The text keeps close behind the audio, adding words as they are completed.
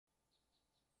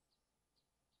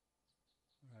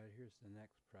here's the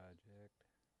next project.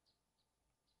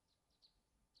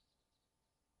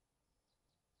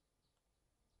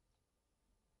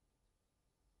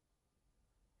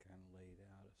 Kind of laid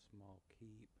out a small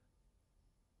keep.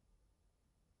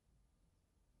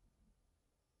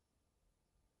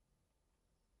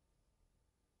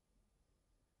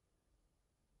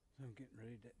 So I'm getting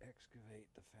ready to excavate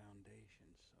the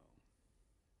foundation, so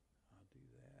I'll do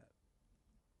that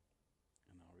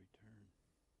and I'll return.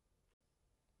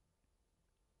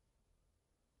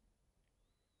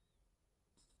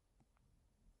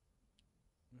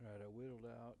 Alright, I whittled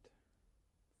out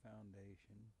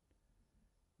foundation,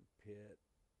 the pit,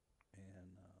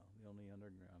 and the only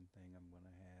underground thing I'm going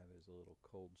to have is a little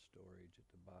cold storage at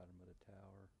the bottom of the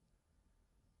tower.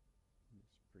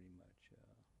 It's pretty much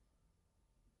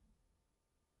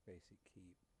basic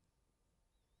keep.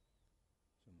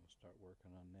 So I'm going to start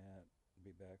working on that. I'll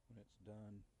be back when it's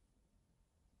done.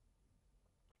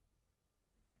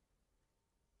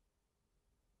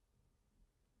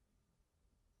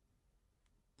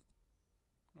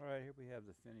 Alright, here we have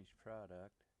the finished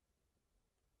product.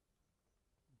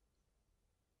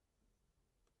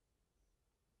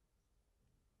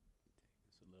 Take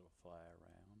this a little fly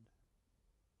around.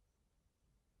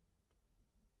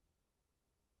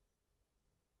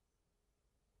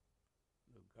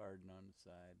 Little garden on the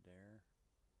side there.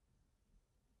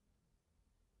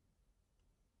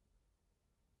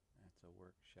 That's a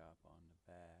workshop on the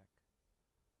back.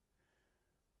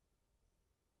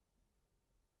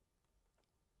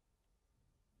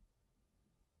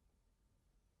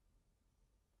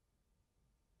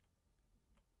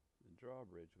 The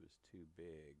drawbridge was too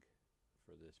big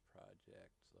for this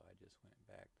project, so I just went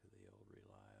back to the old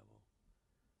reliable.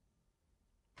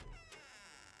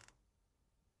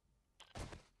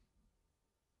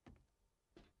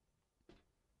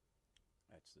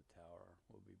 That's the tower.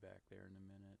 We'll be back there in a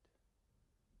minute.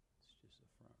 It's just a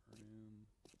front room,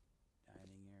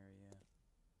 dining area.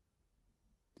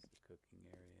 It's the cooking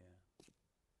area.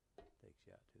 Takes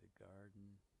you out to the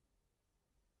garden.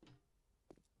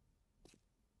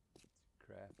 It's a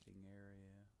crafting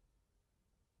area.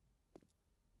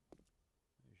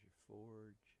 There's your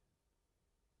forge.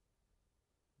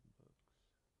 Books.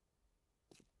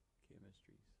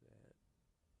 Chemistry set.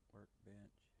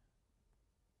 Workbench.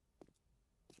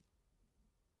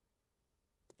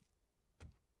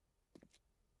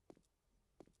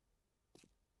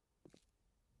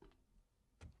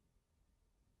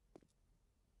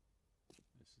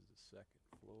 This is the second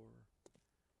floor,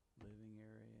 living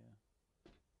area.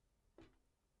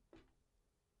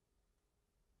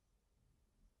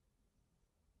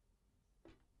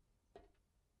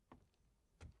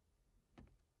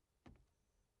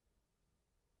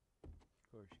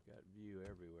 Of course, you got view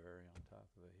everywhere on top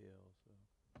of a hill, so.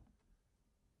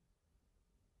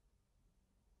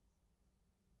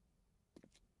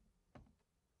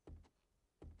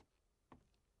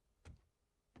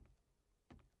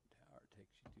 Tower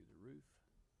takes you to the roof.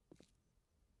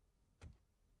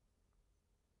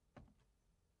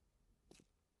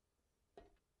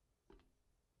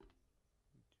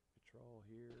 Patrol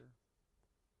here.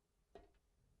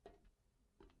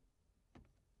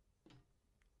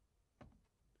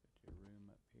 Got your room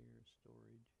up here,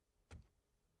 storage.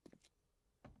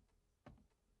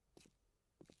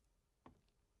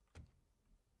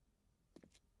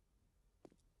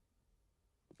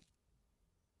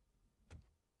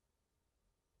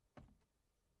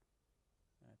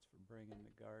 That's for bringing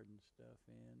the garden stuff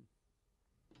in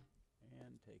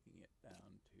and taking it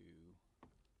down to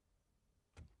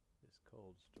this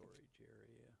cold storage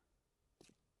area.